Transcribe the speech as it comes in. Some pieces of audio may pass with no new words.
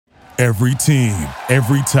Every team,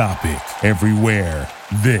 every topic, everywhere.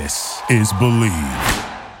 This is Believe.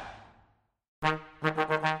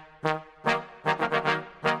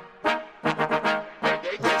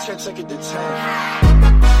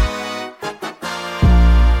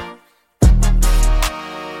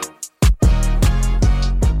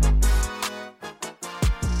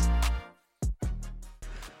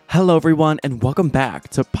 Hello everyone, and welcome back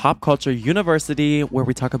to Pop Culture University, where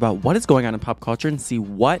we talk about what is going on in pop culture and see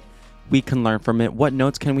what we can learn from it. What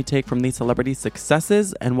notes can we take from these celebrities'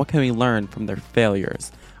 successes, and what can we learn from their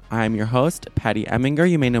failures? I'm your host, Patty Eminger.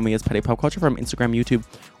 You may know me as Patty Pop Culture from Instagram, YouTube,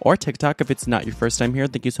 or TikTok. If it's not your first time here,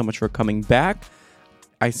 thank you so much for coming back.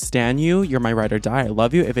 I stan you. You're my ride or die. I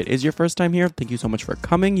love you. If it is your first time here, thank you so much for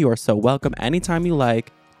coming. You are so welcome anytime you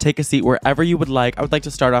like. Take a seat wherever you would like. I would like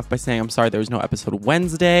to start off by saying I'm sorry there was no episode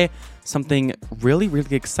Wednesday. Something really,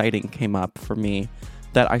 really exciting came up for me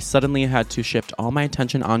that I suddenly had to shift all my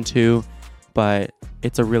attention onto, but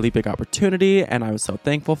it's a really big opportunity and I was so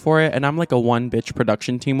thankful for it. And I'm like a one bitch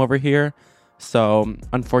production team over here. So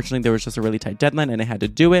unfortunately there was just a really tight deadline and I had to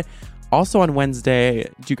do it. Also on Wednesday,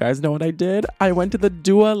 do you guys know what I did? I went to the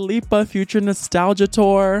Dua Lipa Future Nostalgia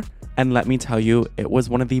Tour. And let me tell you, it was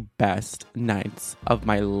one of the best nights of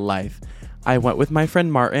my life. I went with my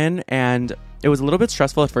friend Martin, and it was a little bit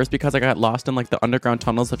stressful at first because I got lost in like the underground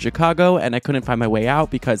tunnels of Chicago and I couldn't find my way out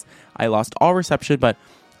because I lost all reception. But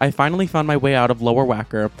I finally found my way out of Lower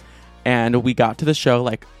Wacker, and we got to the show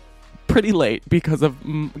like pretty late because of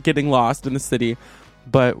getting lost in the city.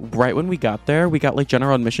 But right when we got there, we got like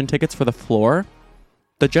general admission tickets for the floor.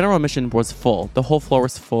 The general admission was full. The whole floor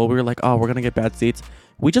was full. We were like, oh, we're going to get bad seats.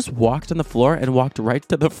 We just walked on the floor and walked right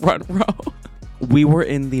to the front row. We were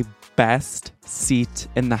in the best seat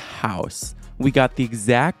in the house. We got the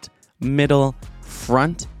exact middle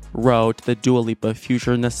front row to the Dua Lipa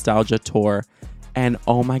Future Nostalgia Tour. And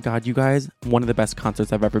oh my God, you guys, one of the best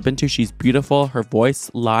concerts I've ever been to. She's beautiful. Her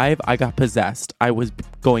voice live, I got possessed. I was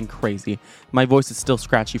going crazy. My voice is still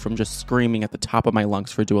scratchy from just screaming at the top of my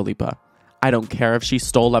lungs for Dua Lipa. I don't care if she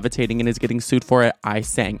stole Levitating and is getting sued for it. I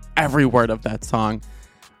sang every word of that song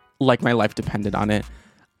like my life depended on it.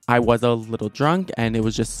 I was a little drunk and it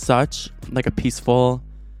was just such like a peaceful,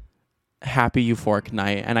 happy, euphoric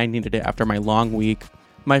night. And I needed it after my long week.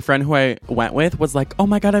 My friend who I went with was like, oh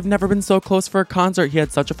my God, I've never been so close for a concert. He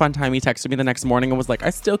had such a fun time. He texted me the next morning and was like,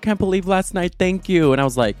 I still can't believe last night. Thank you. And I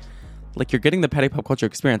was like, you're getting the Petty Pop Culture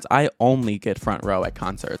experience. I only get front row at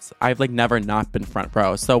concerts. I've like never not been front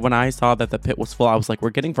row. So when I saw that the pit was full, I was like,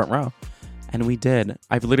 we're getting front row. And we did.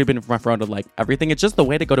 I've literally been front row to like everything. It's just the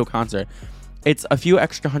way to go to a concert. It's a few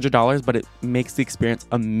extra $100, but it makes the experience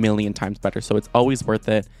a million times better. So it's always worth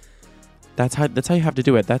it. That's how you have to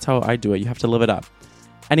do it. That's how I do it. You have to live it up.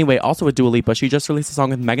 Anyway, also with Dua Lipa, she just released a song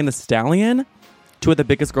with Megan Thee Stallion, two of the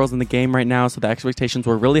biggest girls in the game right now. So the expectations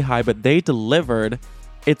were really high, but they delivered.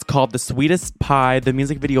 It's called The Sweetest Pie. The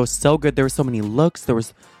music video is so good. There were so many looks. There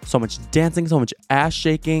was so much dancing, so much ass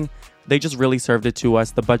shaking. They just really served it to us.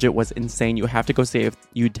 The budget was insane. You have to go see it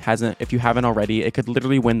if you haven't already. It could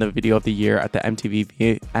literally win the video of the year at the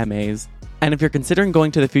MTV VMAs. And if you're considering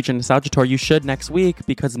going to the Future Nostalgia Tour, you should next week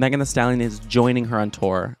because Megan Thee Stallion is joining her on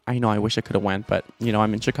tour. I know, I wish I could have went, but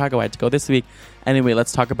I'm in Chicago. I had to go this week. Anyway,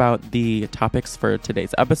 let's talk about the topics for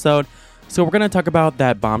today's episode. So we're going to talk about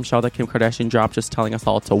that bombshell that Kim Kardashian dropped, just telling us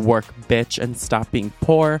all to work, bitch, and stop being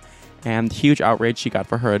poor, and the huge outrage she got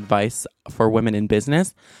for her advice for women in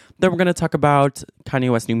business. Then we're going to talk about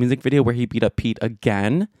Kanye West's new music video where he beat up Pete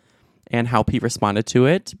again and how Pete responded to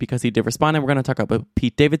it because he did respond. And we're going to talk about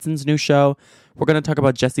Pete Davidson's new show. We're going to talk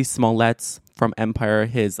about Jussie Smollett's from Empire,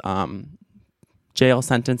 his jail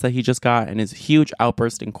sentence that he just got and his huge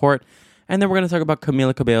outburst in court. And then we're going to talk about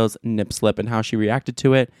Camila Cabello's nip slip and how she reacted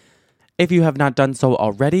to it. If you have not done so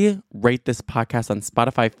already, rate this podcast on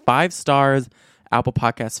Spotify 5 stars, Apple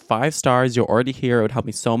Podcasts 5 stars. You're already here. It would help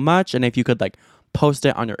me so much. And if you could post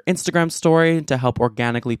it on your Instagram story to help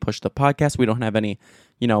organically push the podcast. We don't have any,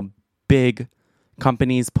 big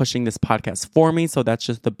companies pushing this podcast for me. So that's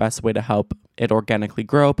just the best way to help it organically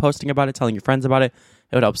grow. Posting about it, telling your friends about it.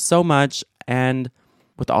 It would help so much. And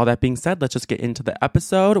with all that being said, let's just get into the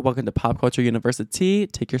episode. Welcome to Pop Culture University.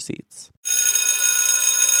 Take your seats.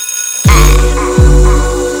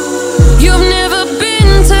 You've never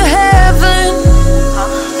been to heaven,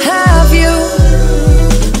 have you?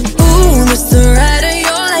 Ooh, this the ride of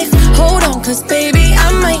your life. Hold on, cause baby,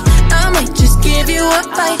 I might just give you a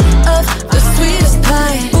bite of the sweetest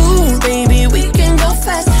pie. Ooh, baby, we can go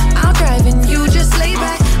fast. I'll drive and you just lay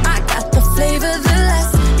back. I got the flavor, the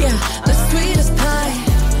last, yeah, the sweetest pie.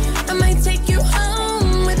 I might take you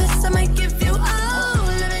home with us. I might give you all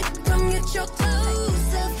of it. Come get your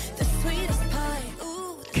clothes up.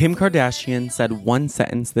 Kim Kardashian said one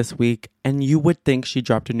sentence this week, and you would think she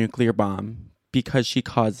dropped a nuclear bomb because she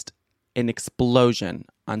caused an explosion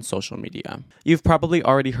on social media. You've probably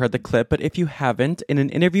already heard the clip, but if you haven't, in an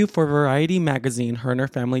interview for Variety magazine her and her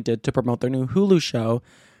family did to promote their new Hulu show,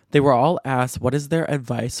 they were all asked what is their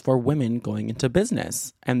advice for women going into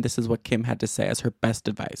business. And this is what Kim had to say as her best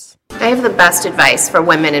advice. I have the best advice for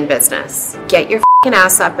women in business. Get your f***ing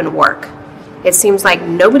ass up and work. It seems like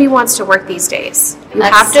nobody wants to work these days.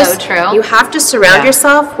 That's so true. You have to surround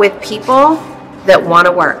yourself with people that want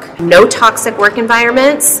to work. No toxic work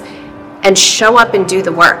environments, and show up and do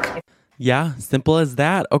the work. Yeah, simple as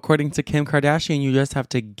that. According to Kim Kardashian, you just have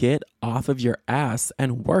to get off of your ass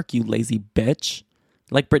and work, you lazy bitch.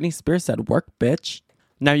 Like Britney Spears said, work, bitch.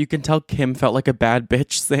 Now you can tell Kim felt like a bad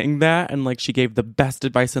bitch saying that, and like she gave the best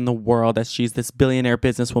advice in the world as she's this billionaire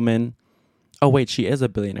businesswoman. Oh wait, she is a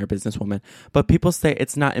billionaire businesswoman. But people say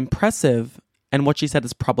it's not impressive, and what she said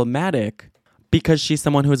is problematic because she's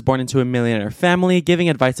someone who was born into a millionaire family, giving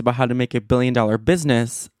advice about how to make $1 billion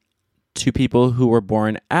business to people who were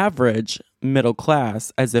born average, middle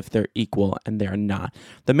class, as if they're equal, and they're not.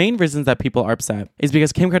 The main reasons that people are upset is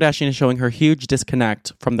because Kim Kardashian is showing her huge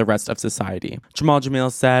disconnect from the rest of society. Jamal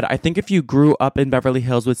Jamil said, I think if you grew up in Beverly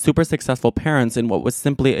Hills with super successful parents in what was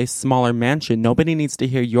simply a smaller mansion, nobody needs to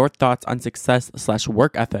hear your thoughts on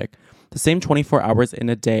success/work ethic. The same 24 hours in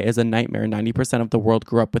a day is a nightmare. 90% of the world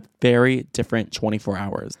grew up with very different 24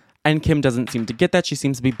 hours. And Kim doesn't seem to get that. She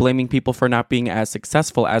seems to be blaming people for not being as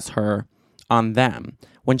successful as her on them,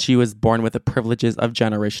 when she was born with the privileges of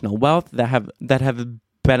generational wealth that have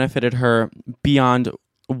benefited her beyond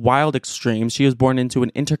wild extremes. She was born into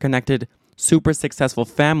an interconnected, super successful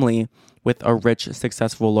family with a rich,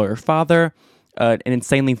 successful lawyer father, an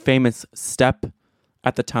insanely famous stepfather,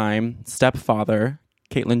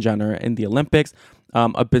 Caitlyn Jenner in the Olympics,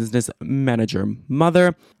 a business manager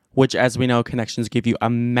mother, which, as we know, connections give you a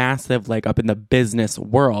massive leg up in the business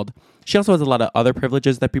world. She also has a lot of other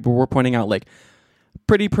privileges that people were pointing out, like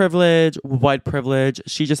pretty privilege, white privilege.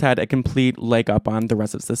 She just had a complete leg up on the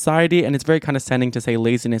rest of society, and it's very condescending to say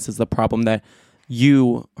laziness is the problem, that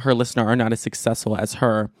you, her listener, are not as successful as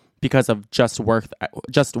her because of just work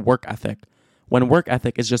ethic, when work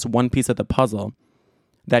ethic is just one piece of the puzzle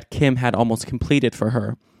that Kim had almost completed for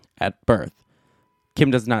her at birth.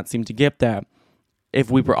 Kim does not seem to get that. If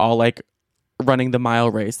we were all like running the mile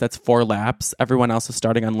race, that's 4 laps. Everyone else is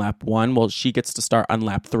starting on lap 1. Well, she gets to start on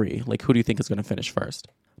lap 3. Like, who do you think is going to finish first?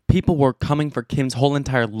 People were coming for Kim's whole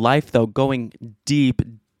entire life, though, going deep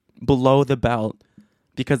below the belt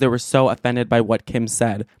because they were so offended by what Kim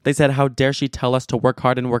said. They said, how dare she tell us to work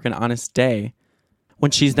hard and work an honest day when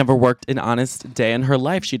she's never worked an honest day in her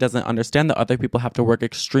life. She doesn't understand that other people have to work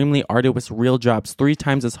extremely arduous, real jobs 3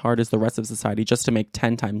 times as hard as the rest of society just to make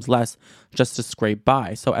 10 times less, just to scrape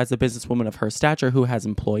by. So as a businesswoman of her stature who has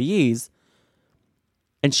employees,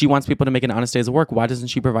 and she wants people to make an honest day's work, why doesn't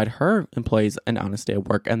she provide her employees an honest day of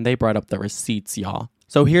work? And they brought up the receipts, y'all.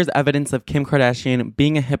 So here's evidence of Kim Kardashian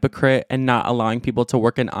being a hypocrite and not allowing people to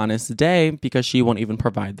work an honest day because she won't even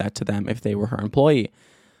provide that to them if they were her employee.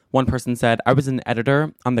 One person said, I was an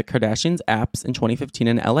editor on the Kardashians apps in 2015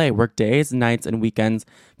 in LA, worked days, nights, and weekends,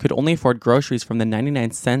 could only afford groceries from the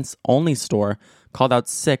 99 cents only store, called out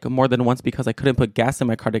sick more than once because I couldn't put gas in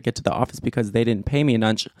my car to get to the office because they didn't pay me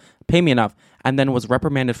enough, and then was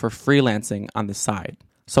reprimanded for freelancing on the side.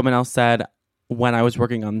 Someone else said, when I was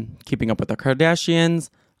working on Keeping Up with the Kardashians,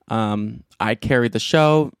 I carried the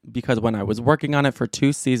show because when I was working on it for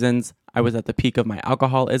 2 seasons, I was at the peak of my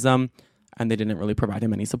alcoholism, and they didn't really provide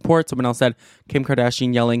him any support. Someone else said, Kim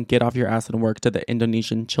Kardashian yelling, get off your ass and work, to the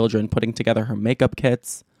Indonesian children putting together her makeup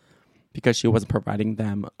kits because she wasn't providing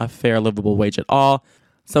them a fair, livable wage at all.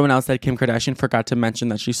 Someone else said Kim Kardashian forgot to mention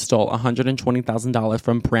that she stole $120,000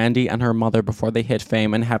 from Brandy and her mother before they hit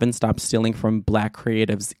fame and haven't stopped stealing from black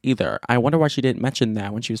creatives either. I wonder why she didn't mention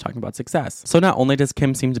that when she was talking about success. So not only does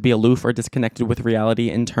Kim seem to be aloof or disconnected with reality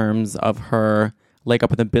in terms of her leg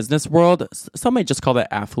up in the business world, some might just call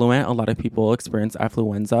that affluent. A lot of people experience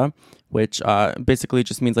affluenza, which basically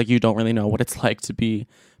just means like you don't really know what it's like to be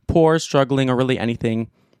poor, struggling, or really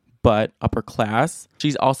anything but upper class.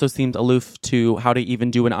 She's also seemed aloof to how to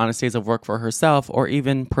even do an honest days of work for herself or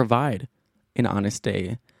even provide an honest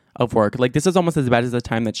day of work. Like, this is almost as bad as the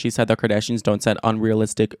time that she said the Kardashians don't set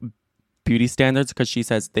unrealistic beauty standards because she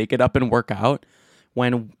says they get up and work out,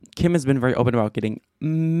 when Kim has been very open about getting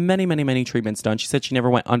many treatments done. She said she never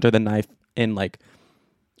went under the knife in like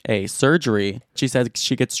a surgery. She says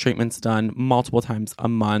she gets treatments done multiple times a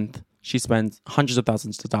month. She spends hundreds of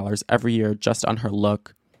thousands of dollars every year just on her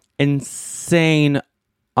look. Insane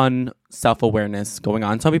unself-awareness going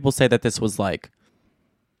on. Some people say that this was like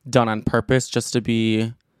done on purpose, just to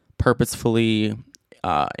be purposefully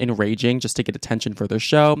enraging, just to get attention for their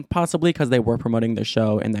show, possibly because they were promoting their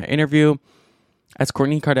show in that interview. As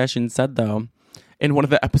Kourtney Kardashian said, though, in one of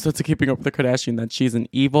the episodes of Keeping Up with the Kardashians, that she's an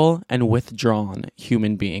evil and withdrawn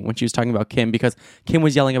human being when she was talking about Kim, because Kim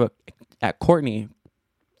was yelling at Kourtney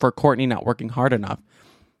for Kourtney not working hard enough.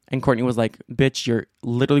 And Kourtney was like, bitch, you're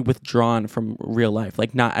literally withdrawn from real life.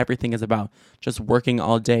 Like, not everything is about just working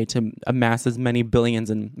all day to amass as many billions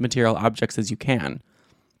in material objects as you can.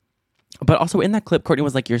 But also in that clip, Kourtney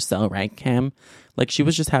was like, you're so right, Kim. Like, she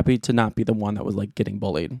was just happy to not be the one that was like getting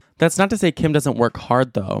bullied. That's not to say Kim doesn't work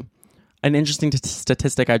hard, though. An interesting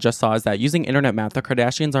statistic I just saw is that using internet math, the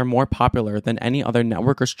Kardashians are more popular than any other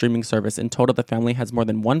network or streaming service. In total, the family has more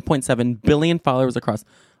than 1.7 billion followers across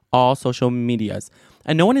all social medias.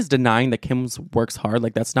 And no one is denying that Kim works hard.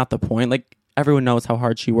 Like, that's not the point. Like, everyone knows how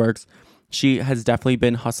hard she works. She has definitely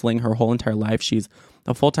been hustling her whole entire life. She's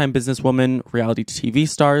a full-time businesswoman, reality TV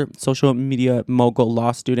star, social media mogul,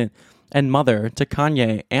 law student, and mother to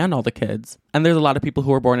Kanye and all the kids. And there's a lot of people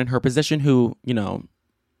who are born in her position who, you know,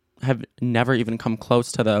 have never even come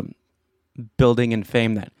close to the building and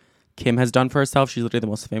fame that Kim has done for herself. She's literally the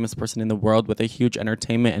most famous person in the world with a huge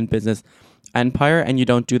entertainment and business empire, and you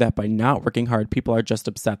don't do that by not working hard. People are just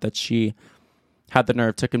upset that she had the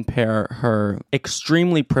nerve to compare her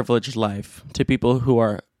extremely privileged life to people who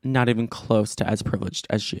are not even close to as privileged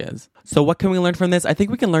as she is. So what can we learn from this? I think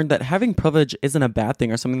we can learn that having privilege isn't a bad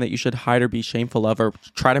thing or something that you should hide or be shameful of or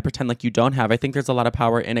try to pretend like you don't have. I think there's a lot of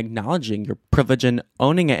power in acknowledging your privilege and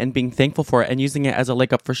owning it and being thankful for it and using it as a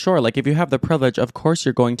leg up for sure. Like, if you have the privilege, of course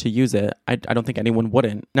you're going to use it. I don't think anyone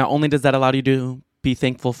wouldn't. Not only does that allow you to be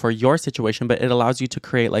thankful for your situation, but it allows you to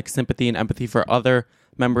create like sympathy and empathy for other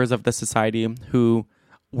members of the society who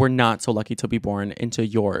were not so lucky to be born into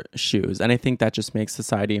your shoes. And I think that just makes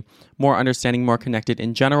society more understanding, more connected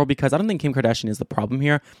in general, because I don't think Kim Kardashian is the problem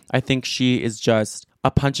here. I think she is just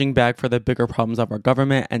a punching bag for the bigger problems of our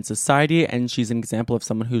government and society, and she's an example of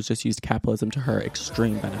someone who's just used capitalism to her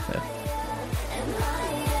extreme benefit.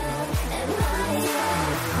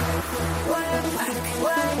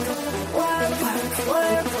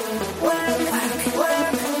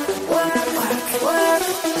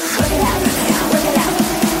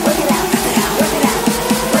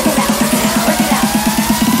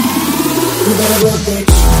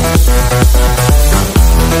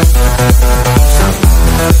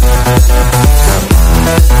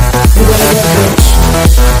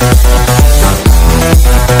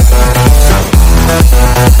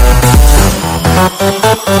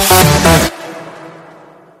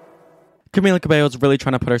 Camila Cabello is really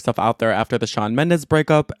trying to put herself out there after the Shawn Mendes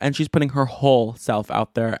breakup, and she's putting her whole self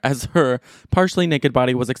out there as her partially naked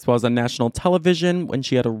body was exposed on national television when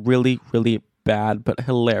she had a really, really bad but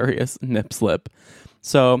hilarious nip slip.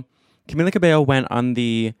 So Camila Cabello went on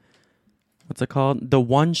the, what's it called? The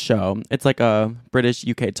One Show. It's like a British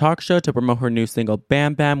UK talk show to promote her new single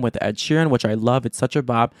Bam Bam with Ed Sheeran, which I love. It's such a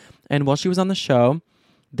bop. And while she was on the show,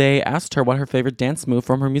 they asked her what her favorite dance move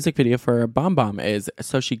from her music video for Bam Bam is.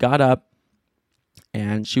 So she got up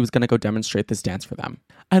and she was going to go demonstrate this dance for them.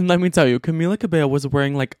 And let me tell you, Camila Cabello was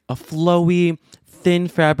wearing like a flowy, thin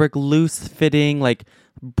fabric, loose fitting, like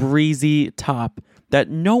breezy top that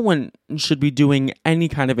no one should be doing any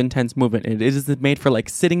kind of intense movement in. It is made for like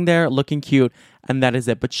sitting there, looking cute, and that is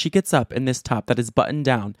it. But she gets up in this top that is buttoned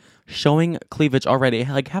down, showing cleavage already.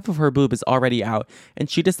 Like half of her boob is already out. And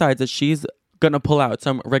she decides that she's going to pull out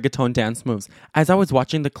some reggaeton dance moves. As I was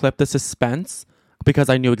watching the clip, the suspense, because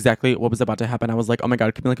I knew exactly what was about to happen, I was like, oh my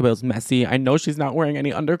God, Camila Cabello's messy. I know she's not wearing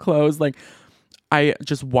any underclothes. Like, I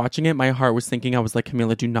just watching it, my heart was thinking, I was like,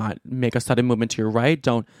 Camila, do not make a sudden movement to your right.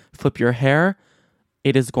 Don't flip your hair.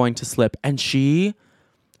 It is going to slip. And she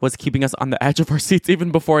was keeping us on the edge of our seats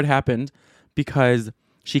even before it happened, because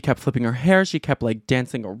she kept flipping her hair. She kept like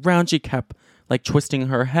dancing around. She kept like twisting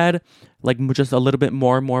her head, like just a little bit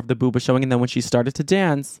more and more of the boob was showing. And then when she started to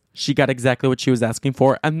dance, she got exactly what she was asking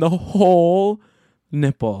for. And the whole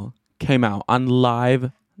nipple came out on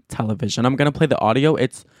live television. I'm going to play the audio.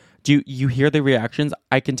 Do you hear the reactions?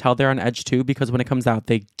 I can tell they're on edge too, because when it comes out,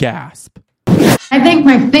 they gasp. I think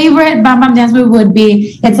my favorite Bam Bam dance move would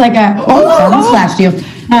be, it's like a, someone flashed you.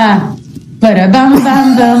 Ba-da-bum,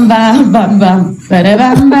 bum, bum, bum, bum, bum.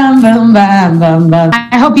 Ba-da-bum, bum, bum, bum, bum, bum.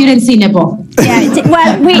 I hope you didn't see nipple. Yeah,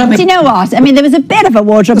 well, do you know what? I mean, there was a bit of a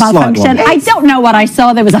wardrobe malfunction. I don't know what I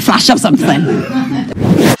saw. There was a flash of something.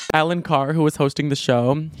 Alan Carr, who was hosting the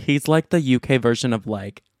show, he's like the UK version of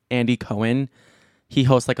like Andy Cohen. He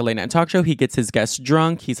hosts like a late night talk show. He gets his guests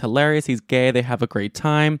drunk. He's hilarious. He's gay. They have a great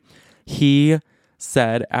time. He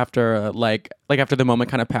said after after the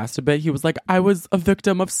moment kind of passed a bit, he was like, I was a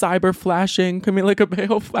victim of cyber flashing. Camila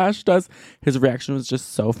Cabello flashed us. His reaction was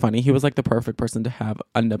just so funny. He was like the perfect person to have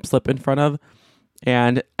a nip slip in front of.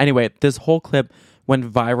 And anyway, this whole clip went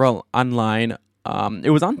viral online.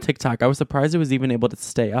 It was on TikTok. I was surprised it was even able to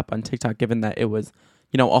stay up on TikTok, given that it was,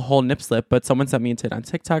 a whole nip slip. But someone sent me into it on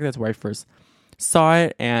TikTok. That's where I first saw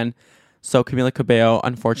it. And so Camila Cabello,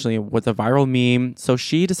 unfortunately, was a viral meme. So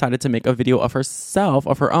she decided to make a video of herself,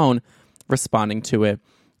 of her own, responding to it.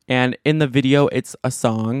 And in the video, it's a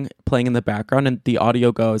song playing in the background, and the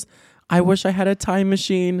audio goes, I wish I had a time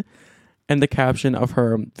machine. And the caption of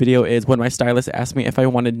her video is, when my stylist asked me if I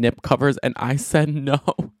wanted nip covers, and I said no.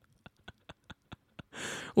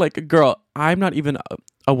 Like, girl, I'm not even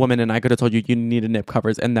a woman, and I could have told you needed nip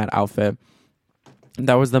covers in that outfit.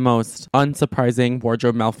 That was the most unsurprising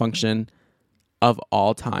wardrobe malfunction of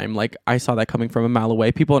all time. Like, I saw that coming from a mile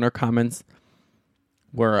away. People in her comments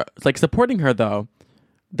were like supporting her, though.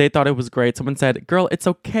 They thought it was great. Someone said, girl, it's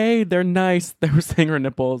okay. They're nice. They were saying her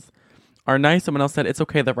nipples are nice. Someone else said, it's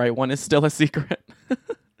okay. The right one is still a secret.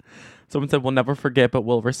 Someone said, we'll never forget, but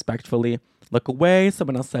we'll respectfully look away.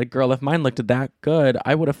 Someone else said, girl, if mine looked that good,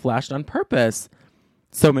 I would have flashed on purpose.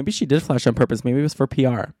 So maybe she did flash on purpose. Maybe it was for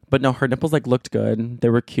PR. But no, her nipples looked good. They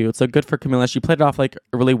were cute. So good for Camila. She played it off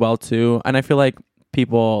really well too. And I feel like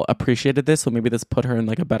people appreciated this. So maybe this put her in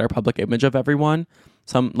a better public image of everyone.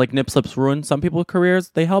 Some nip slips ruin some people's careers.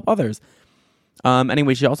 They help others.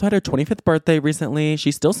 Anyway, she also had her 25th birthday recently.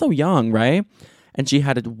 She's still so young, right? And she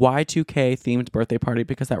had a Y2K themed birthday party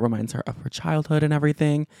because that reminds her of her childhood and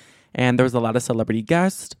everything. And there was a lot of celebrity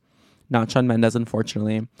guests. Not Shawn Mendes,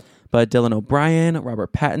 unfortunately. But Dylan O'Brien,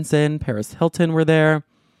 Robert Pattinson, Paris Hilton were there.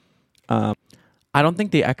 I don't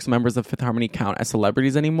think the ex-members of Fifth Harmony count as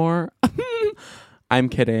celebrities anymore. I'm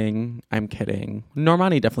kidding.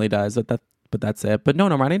 Normani definitely does, but that's it. But no,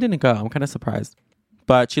 Normani didn't go. I'm kind of surprised.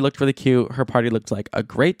 But she looked really cute. Her party looked like a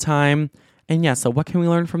great time. And yeah, so what can we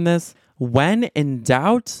learn from this? When in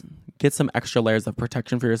doubt, get some extra layers of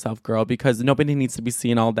protection for yourself, girl, because nobody needs to be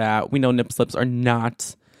seeing all that. We know nip slips are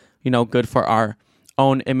not, good for our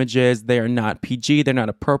own images. They are not PG. They're not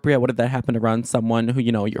appropriate. What if that happened around someone who,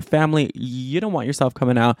 your family? You don't want yourself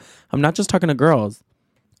coming out. I'm not just talking to girls.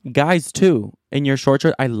 Guys, too. In your short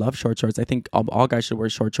shorts. I love short shorts. I think all guys should wear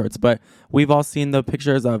short shorts. But we've all seen the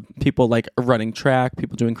pictures of people running track,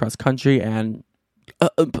 people doing cross country, and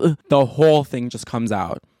the whole thing just comes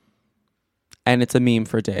out. And it's a meme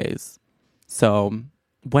for days. So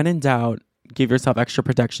when in doubt, give yourself extra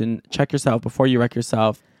protection. Check yourself before you wreck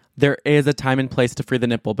yourself. There is a time and place to free the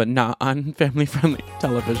nipple, but not on family-friendly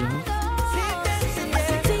television.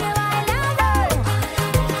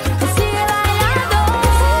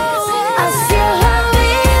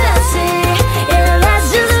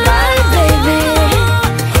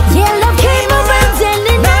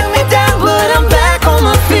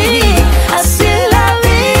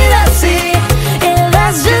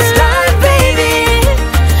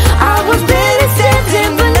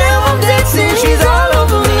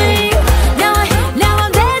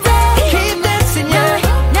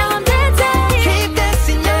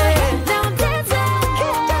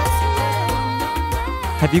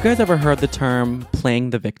 Have you guys ever heard the term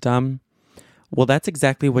playing the victim? Well, that's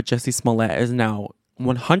exactly what Jussie Smollett is now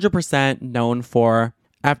 100% known for,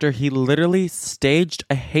 after he literally staged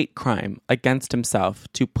a hate crime against himself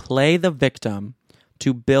to play the victim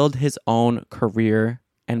to build his own career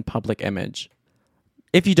and public image.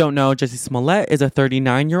 If you don't know, Jussie Smollett is a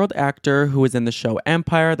 39-year-old actor who was in the show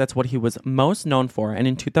Empire. That's what he was most known for. And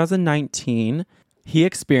in 2019, he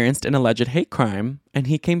experienced an alleged hate crime, and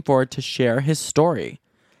he came forward to share his story.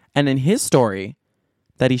 And in his story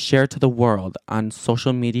that he shared to the world on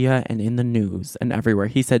social media and in the news and everywhere,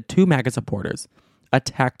 he said 2 MAGA supporters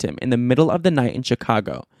attacked him in the middle of the night in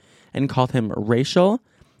Chicago and called him racial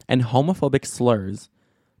and homophobic slurs,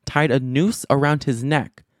 tied a noose around his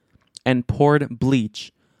neck, and poured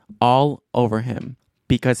bleach all over him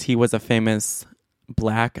because he was a famous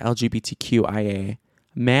Black LGBTQIA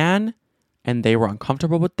man, and they were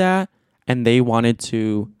uncomfortable with that, and they wanted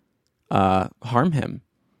to harm him.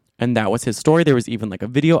 And that was his story. There was even a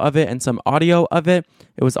video of it and some audio of it.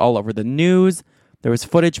 It was all over the news. There was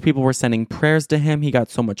footage. People were sending prayers to him. He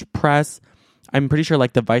got so much press. I'm pretty sure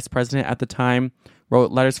the vice president at the time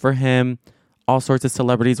wrote letters for him. All sorts of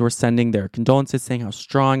celebrities were sending their condolences, saying how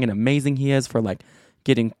strong and amazing he is for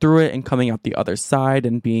getting through it and coming out the other side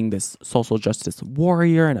and being this social justice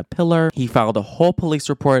warrior and a pillar. He filed a whole police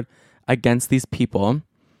report against these people.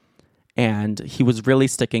 And he was really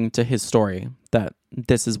sticking to his story that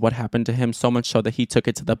this is what happened to him, so much so that he took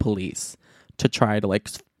it to the police to try to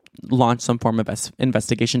launch some form of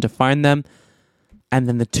investigation to find them. And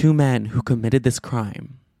then the two men who committed this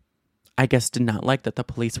crime, I guess, did not like that the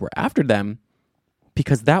police were after them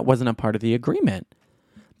because that wasn't a part of the agreement.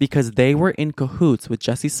 Because they were in cahoots with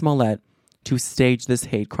Jussie Smollett to stage this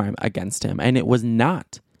hate crime against him. And it was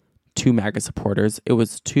not two MAGA supporters. It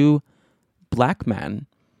was two black men.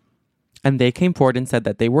 And they came forward and said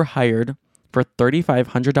that they were hired for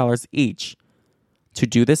 $3,500 each to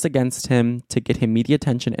do this against him, to get him media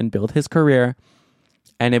attention and build his career.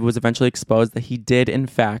 And it was eventually exposed that he did, in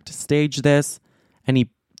fact, stage this. And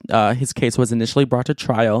his case was initially brought to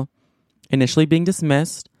trial, initially being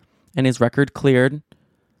dismissed, and his record cleared,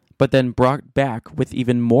 but then brought back with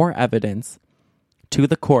even more evidence to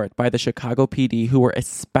the court by the Chicago PD, who were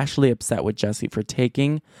especially upset with Jussie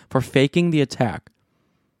for faking the attack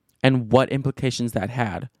and what implications that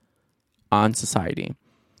had on society.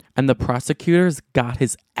 And the prosecutors got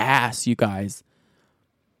his ass, you guys.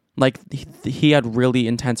 Like, he had really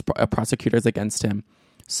intense prosecutors against him.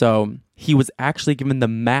 So he was actually given the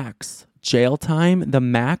max jail time, the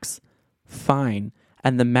max fine,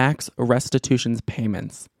 and the max restitution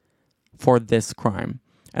payments for this crime.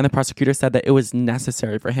 And the prosecutor said that it was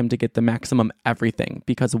necessary for him to get the maximum everything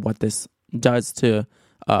because of what this does to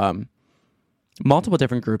multiple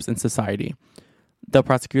different groups in society. The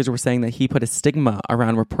prosecutors were saying that he put a stigma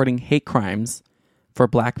around reporting hate crimes for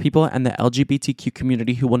black people and the LGBTQ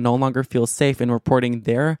community, who will no longer feel safe in reporting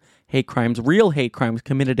their hate crimes, real hate crimes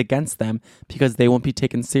committed against them, because they won't be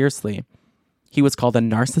taken seriously. He was called a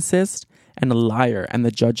narcissist and a liar, and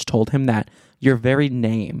the judge told him that your very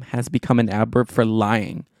name has become an adverb for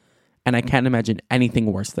lying, and I can't imagine anything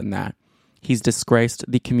worse than that. He's disgraced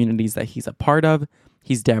the communities that he's a part of.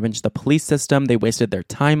 He's damaged the police system. They wasted their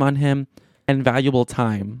time on him, and valuable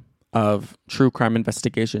time of true crime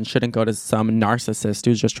investigation shouldn't go to some narcissist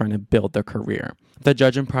who's just trying to build their career. The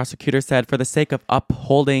judge and prosecutor said for the sake of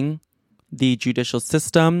upholding the judicial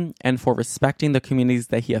system and for respecting the communities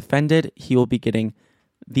that he offended, he will be getting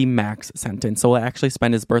the max sentence. So he'll actually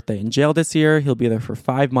spend his birthday in jail this year. He'll be there for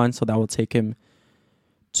 5 months, so that will take him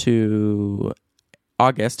to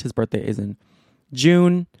August. His birthday is in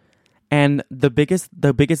June. And the biggest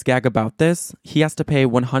gag about this, he has to pay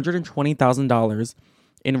 $120,000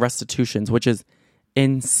 in restitutions, which is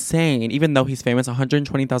insane. Even though he's famous,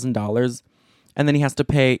 $120,000, and then he has to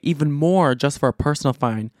pay even more just for a personal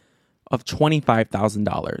fine of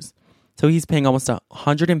 $25,000. So he's paying almost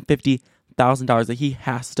 $150,000 that he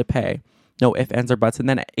has to pay. No ifs, ands, or buts. And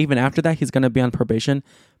then even after that, he's going to be on probation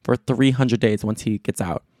for 300 days once he gets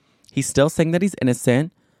out. He's still saying that he's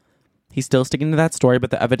innocent. He's still sticking to that story,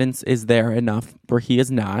 but the evidence is there enough where he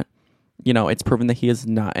is not. You know, it's proven that he is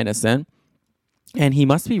not innocent. And he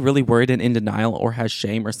must be really worried and in denial or has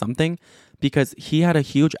shame or something, because he had a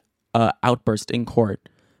huge outburst in court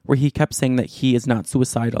where he kept saying that he is not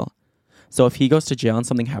suicidal. So if he goes to jail and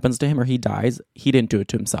something happens to him or he dies, he didn't do it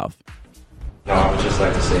to himself. No, I would just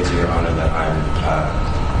like to say to Your Honor that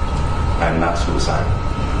I'm not suicidal.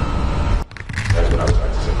 That's what I would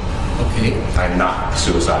like to say. Okay. I'm not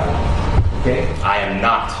suicidal. Okay. I am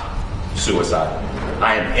not suicidal.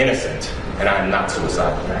 I am innocent, and I am not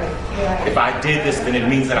suicidal. If I did this, then it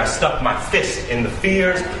means that I stuck my fist in the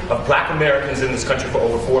fears of black Americans in this country for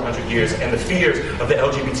over 400 years and the fears of the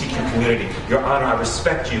LGBTQ community. Your Honor, I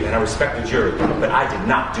respect you and I respect the jury, but I did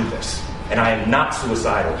not do this. And I am not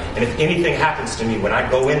suicidal. And if anything happens to me when I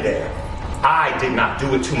go in there, I did not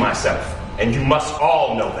do it to myself. And you must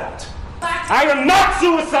all know that. I am not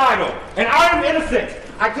suicidal, and I am innocent.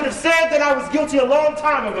 I could have said that I was guilty a long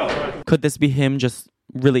time ago. Could this be him just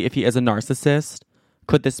really, if he is a narcissist,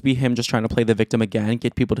 could this be him just trying to play the victim again,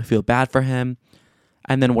 get people to feel bad for him?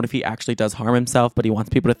 And then what if he actually does harm himself, but he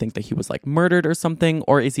wants people to think that he was like murdered or something?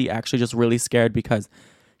 Or is he actually just really scared because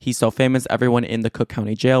he's so famous, everyone in the Cook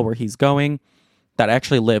County Jail where he's going, that I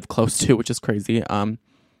actually live close to, which is crazy,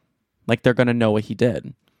 like they're going to know what he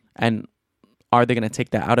did. And are they going to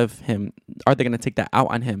take that out of him? Are they going to take that out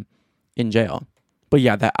on him in jail? But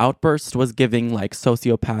yeah, that outburst was giving like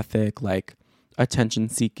sociopathic, like attention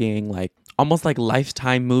seeking, like almost like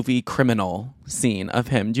Lifetime movie criminal scene of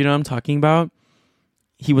him. Do you know what I'm talking about?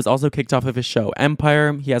 He was also kicked off of his show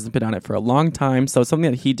Empire. He hasn't been on it for a long time. So something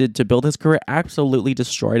that he did to build his career absolutely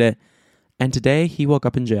destroyed it. And today he woke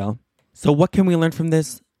up in jail. So what can we learn from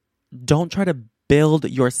this? Don't try to build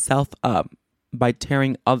yourself up by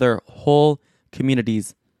tearing other whole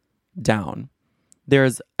communities down.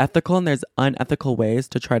 There's ethical and there's unethical ways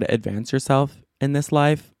to try to advance yourself in this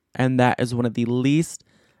life. And that is one of the least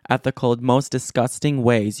ethical, most disgusting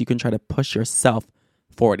ways you can try to push yourself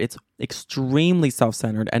forward. It's extremely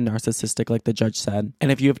self-centered and narcissistic, like the judge said.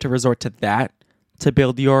 And if you have to resort to that to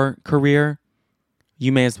build your career,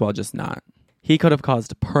 you may as well just not. He could have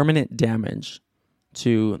caused permanent damage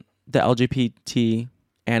to the LGBT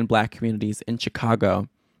and Black communities in Chicago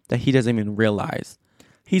that he doesn't even realize.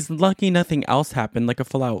 He's lucky nothing else happened, like a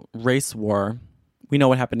full-out race war. We know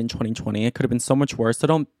what happened in 2020. It could have been so much worse. So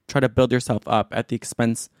don't try to build yourself up at the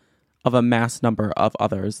expense of a mass number of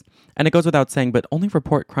others. And it goes without saying, but only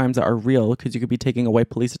report crimes that are real, because you could be taking away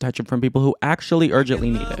police attention from people who actually urgently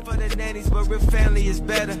need it.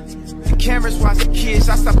 The cameras watch the kids,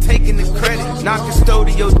 I stopped taking the credit. Not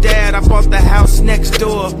custodial dad, I bought the house next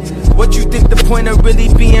door. What you think the point of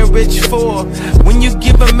really being rich for? When you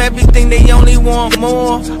give them everything, they only want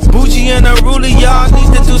more. Bougie and a ruler, y'all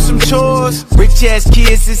need to do some chores. Rich ass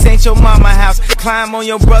kids, this ain't your mama house. Climb on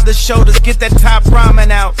your brother's shoulders, get that top ramen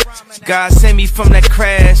out. God sent me from that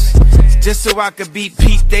crash, just so I could beat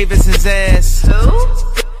Pete Davidson's ass.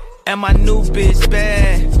 Who? And my new bitch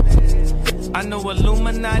bad. I know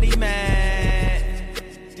Illuminati mad.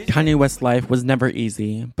 Kanye West's life was never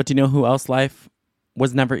easy, but do you know who else's life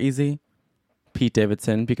was never easy? Pete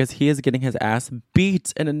Davidson, because he is getting his ass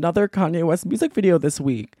beat in another Kanye West music video this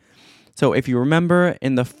week. So if you remember,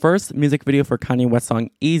 in the first music video for Kanye West's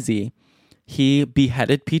song Easy, he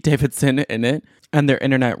beheaded Pete Davidson in it, and their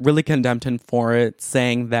internet really condemned him for it,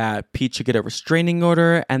 saying that Pete should get a restraining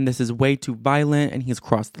order, and this is way too violent, and he's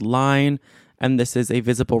crossed the line, and this is a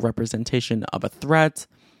visible representation of a threat.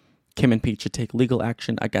 Kim and Pete should take legal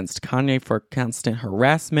action against Kanye for constant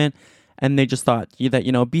harassment, and they just thought that,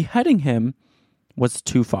 you know, beheading him was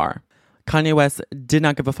too far. Kanye West did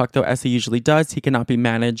not give a fuck, though, as he usually does. He cannot be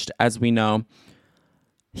managed, as we know.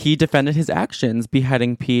 He defended his actions,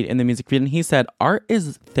 beheading Pete in the music video, and he said, art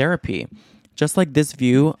is therapy. Just like this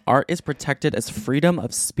view, art is protected as freedom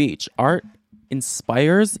of speech. Art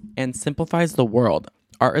inspires and simplifies the world.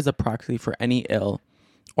 Art is a proxy for any ill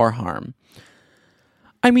or harm.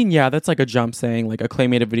 I mean, yeah, that's like a jump saying, like a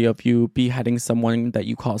claymated video of you beheading someone that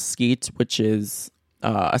you call skeet, which is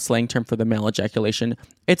a slang term for the male ejaculation.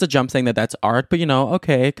 It's a jump saying that that's art, but you know,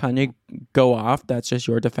 okay, Kanye, go off. That's just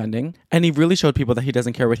your defending. And he really showed people that he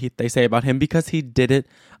doesn't care what they say about him, because he did it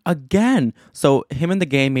again. So him and The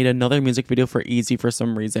Game made another music video for Easy for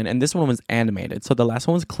some reason, and this one was animated. So the last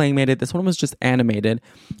one was claymated. This one was just animated.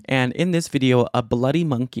 And in this video, a bloody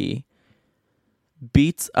monkey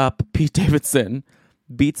beats up Pete Davidson,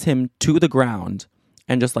 beats him to the ground,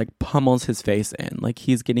 and just like pummels his face in. Like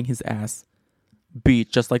he's getting his ass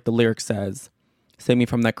beat, just like the lyric says. Save me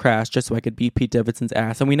from that crash just so I could beat Pete Davidson's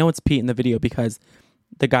ass. And we know it's Pete in the video because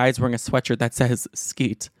the guy's wearing a sweatshirt that says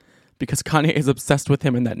Skeet, because Kanye is obsessed with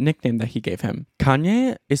him and that nickname that he gave him.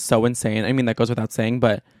 Kanye is so insane. I mean, that goes without saying,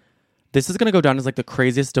 but this is going to go down as like the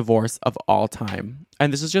craziest divorce of all time.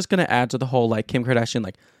 And this is just going to add to the whole like Kim Kardashian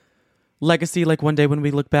like legacy. Like one day when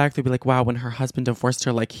we look back, they'll be like, wow, when her husband divorced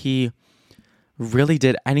her, like he really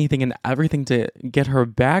did anything and everything to get her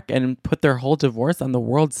back and put their whole divorce on the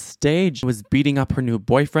world stage. Was beating up her new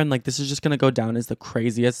boyfriend. Like this is just going to go down as the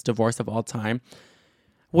craziest divorce of all time,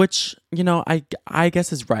 which, you know, I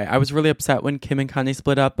guess is right. I was really upset when Kim and Kanye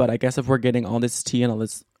split up, but I guess if we're getting all this tea and all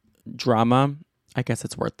this drama, I guess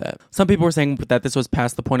it's worth it. Some people were saying that this was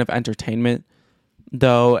past the point of entertainment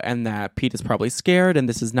though, and that Pete is probably scared and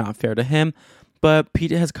this is not fair to him. But Pete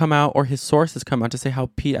has come out, or his source has come out to say how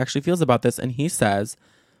Pete actually feels about this. And he says,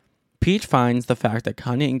 Pete finds the fact that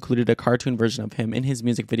Kanye included a cartoon version of him in his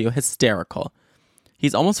music video hysterical.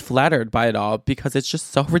 He's almost flattered by it all because it's just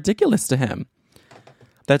so ridiculous to him.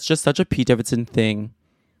 That's just such a Pete Davidson thing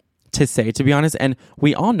to say, to be honest. And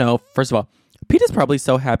we all know, first of all, Pete is probably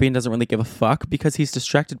so happy and doesn't really give a fuck because he's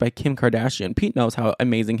distracted by Kim Kardashian. Pete knows how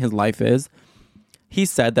amazing his life is. He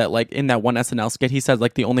said that, like, in that one SNL skit, he said,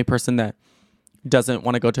 like, the only person that doesn't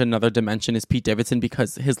want to go to another dimension is Pete Davidson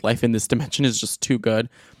because his life in this dimension is just too good.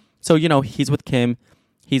 So, you know, he's with Kim.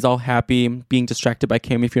 He's all happy being distracted by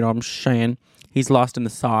Kim, if you know what I'm saying. He's lost in the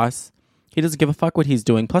sauce. He doesn't give a fuck what he's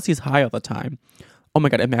doing. Plus, he's high all the time. Oh my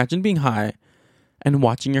God, imagine being high and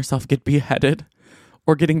watching yourself get beheaded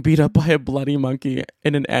or getting beat up by a bloody monkey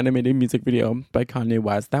in an animated music video by Kanye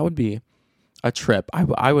West. That would be a trip.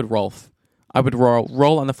 I would roll. I would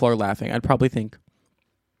roll on the floor laughing. I'd probably think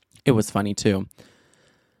it was funny too.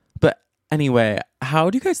 But anyway, how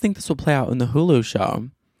do you guys think this will play out in the Hulu show?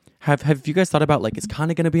 Have you guys thought about, like, is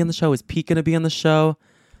Kanye going to be on the show? Is Pete going to be on the show?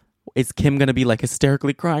 Is Kim going to be, like,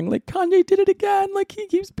 hysterically crying, like, Kanye did it again? Like, he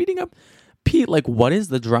keeps beating up Pete. Like, what is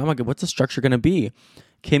the drama? What's the structure going to be?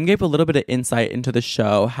 Kim gave a little bit of insight into the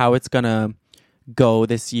show, how it's going to go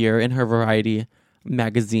this year in her Variety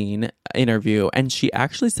magazine interview. And she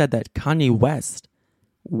actually said that Kanye West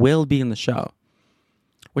will be in the show.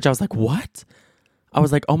 Which I was like, what? I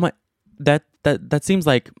was like, oh my, that seems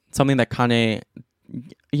like something that Kanye,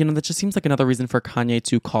 that just seems like another reason for Kanye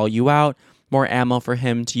to call you out, more ammo for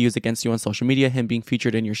him to use against you on social media, him being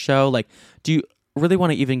featured in your show. Like, do you really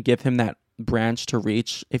want to even give him that branch to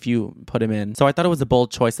reach if you put him in? So I thought it was a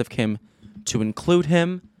bold choice of Kim to include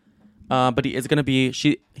him. But he is going to be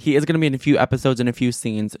in a few episodes and a few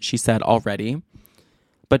scenes, she said already.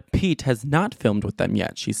 But Pete has not filmed with them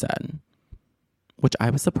yet, she said, which I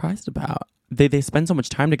was surprised about. They spend so much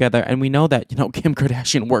time together, and we know that, Kim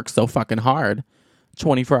Kardashian works so fucking hard.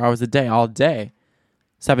 24 hours a day, all day,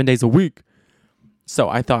 7 days a week. So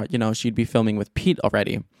I thought, she'd be filming with Pete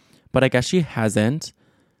already. But I guess she hasn't.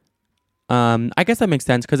 I guess that makes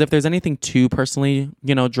sense, because if there's anything too personally,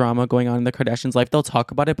 drama going on in the Kardashians' life, they'll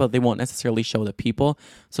talk about it, but they won't necessarily show the people.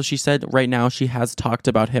 So she said right now she has talked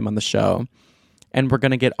about him on the show, and we're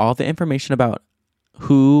going to get all the information about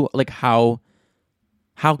how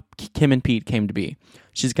Kim and Pete came to be.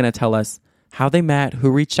 She's going to tell us how they met,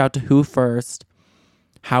 who reached out to who first,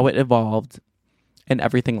 how it evolved, and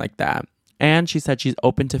everything like that. And she said she's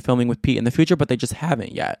open to filming with Pete in the future, but they just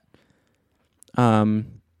haven't yet.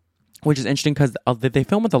 Which is interesting because they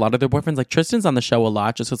film with a lot of their boyfriends. Like Tristan's on the show a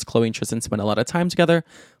lot just because Khloe and Tristan spend a lot of time together.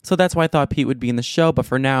 So that's why I thought Pete would be in the show. But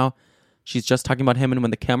for now, she's just talking about him. And when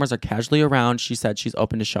the cameras are casually around, she said she's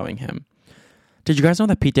open to showing him. Did you guys know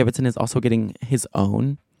that Pete Davidson is also getting his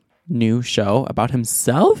own new show about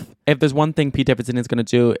himself? If there's one thing Pete Davidson is going to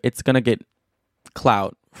do, it's going to get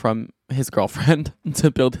clout from his girlfriend to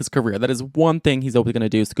build his career. That is one thing he's always going to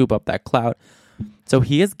do, scoop up that clout. So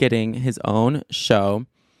he is getting his own show.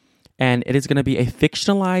 And it is going to be a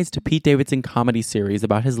fictionalized Pete Davidson comedy series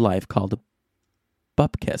about his life called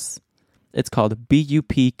Bupkis. It's called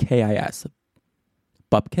Bupkis.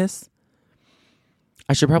 Bupkis?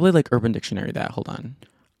 I should probably Urban Dictionary that. Hold on.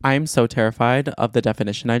 I'm so terrified of the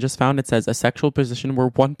definition I just found. It says a sexual position where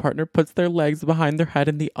one partner puts their legs behind their head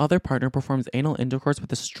and the other partner performs anal intercourse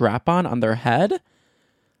with a strap-on on their head.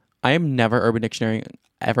 I am never Urban Dictionary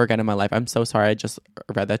ever again in my life. I'm so sorry. I just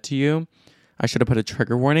read that to you. I should have put a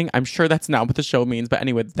trigger warning. I'm sure that's not what the show means. But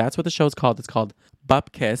anyway, that's what the show is called. It's called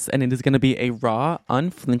Bupkis. And it is going to be a raw,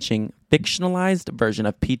 unflinching, fictionalized version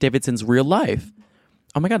of Pete Davidson's real life.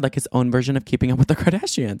 Oh my God, like his own version of Keeping Up with the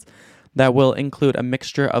Kardashians. That will include a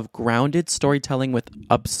mixture of grounded storytelling with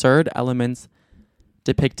absurd elements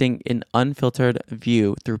depicting an unfiltered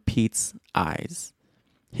view through Pete's eyes.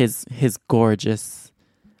 His gorgeous,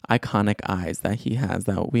 iconic eyes that he has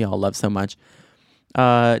that we all love so much.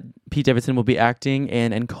 Pete Davidson will be acting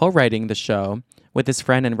in and co-writing the show with his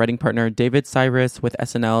friend and writing partner David Cyrus, with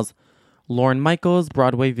SNL's Lorne Michaels,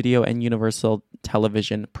 Broadway Video, and Universal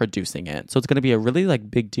Television producing it. So it's going to be a really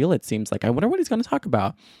big deal, it seems like. I wonder what he's going to talk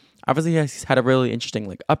about. Obviously, he's had a really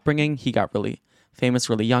interesting upbringing. He got really famous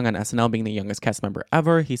really young on SNL, being the youngest cast member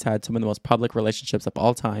ever. He's had some of the most public relationships of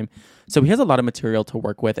all time. So he has a lot of material to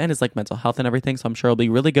work with, and his mental health and everything. So I'm sure it'll be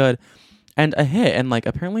really good. And a hit. And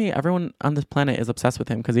apparently everyone on this planet is obsessed with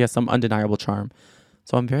him because he has some undeniable charm.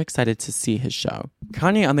 So I'm very excited to see his show.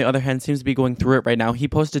 Kanye, on the other hand, seems to be going through it right now. He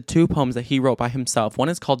posted 2 poems that he wrote by himself. One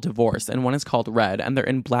is called Divorce and one is called Red. And they're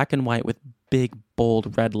in black and white with big,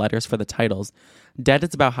 bold red letters for the titles. Dead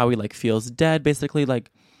is about how he feels dead, basically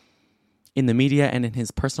in the media and in his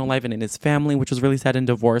personal life and in his family, which was really sad. And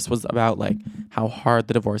Divorce was about how hard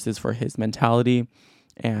the divorce is for his mentality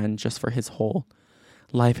and just for his whole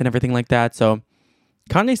life and everything like that. So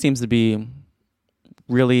Kanye seems to be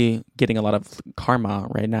really getting a lot of karma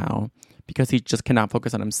right now because he just cannot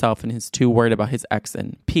focus on himself and he's too worried about his ex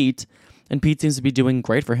and Pete. And Pete seems to be doing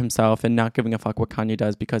great for himself and not giving a fuck what Kanye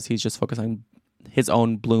does because he's just focused on his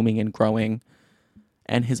own blooming and growing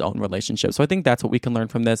and his own relationship. So I think that's what we can learn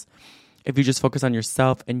from this. If you just focus on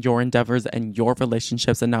yourself and your endeavors and your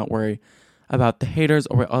relationships and not worry about the haters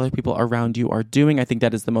or what other people around you are doing, I think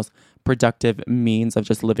that is the most productive means of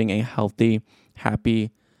just living a healthy,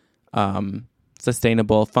 happy,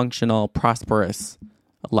 sustainable, functional, prosperous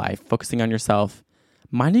life. Focusing on yourself,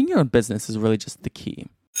 minding your own business is really just the key.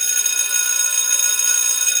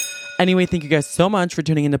 Anyway, thank you guys so much for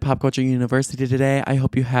tuning into Pop Culture University today. I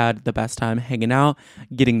hope you had the best time hanging out,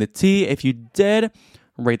 getting the tea. If you did,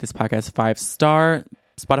 rate this podcast 5-star,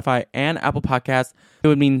 Spotify and Apple Podcasts. It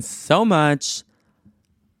would mean so much.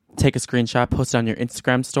 Take a screenshot, post it on your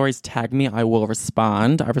Instagram stories, tag me. I will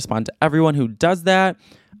respond. I respond to everyone who does that.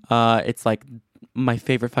 It's my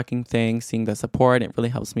favorite fucking thing, seeing the support. It really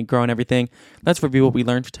helps me grow and everything. Let's review what we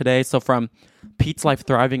learned for today. So from Pete's life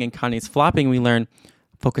thriving and Kanye's flopping, we learned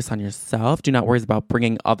focus on yourself. Do not worry about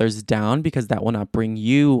bringing others down because that will not bring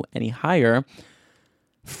you any higher.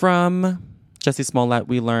 From Jussie Smollett,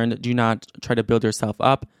 we learned do not try to build yourself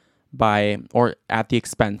up by or at the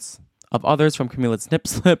expense of others from Camila Snip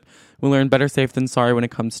Slip. We learned better safe than sorry when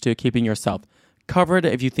it comes to keeping yourself covered.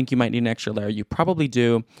 If you think you might need an extra layer, you probably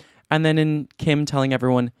do. And then in Kim telling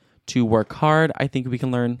everyone to work hard, I think we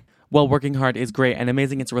can learn, well, working hard is great and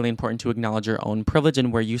amazing. It's really important to acknowledge your own privilege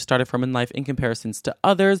and where you started from in life in comparisons to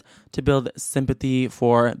others, to build sympathy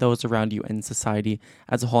for those around you and society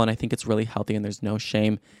as a whole. And I think it's really healthy and there's no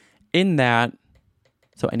shame in that.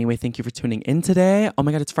 So anyway, thank you for tuning in today. Oh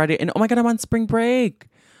my God, it's Friday. And oh my God, I'm on spring break.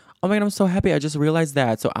 Oh my God, I'm so happy. I just realized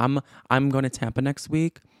that. So I'm going to Tampa next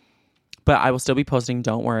week, but I will still be posting.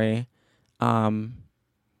 Don't worry.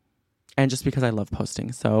 And just because I love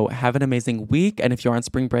posting. So have an amazing week. And if you're on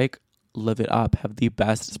spring break, live it up. Have the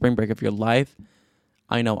best spring break of your life.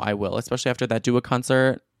 I know I will, especially after that Dua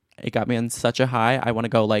concert. It got me on such a high. I want to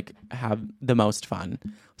go have the most fun.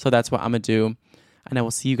 So that's what I'm going to do. And I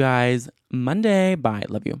will see you guys Monday. Bye.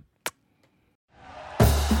 Love you.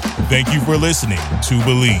 Thank you for listening to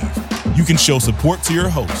Believe. You can show support to your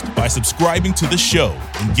host by subscribing to the show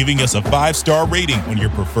and giving us a 5-star rating on your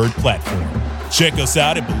preferred platform. Check us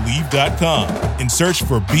out at Believe.com and search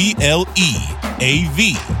for BLEAV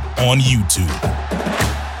on YouTube.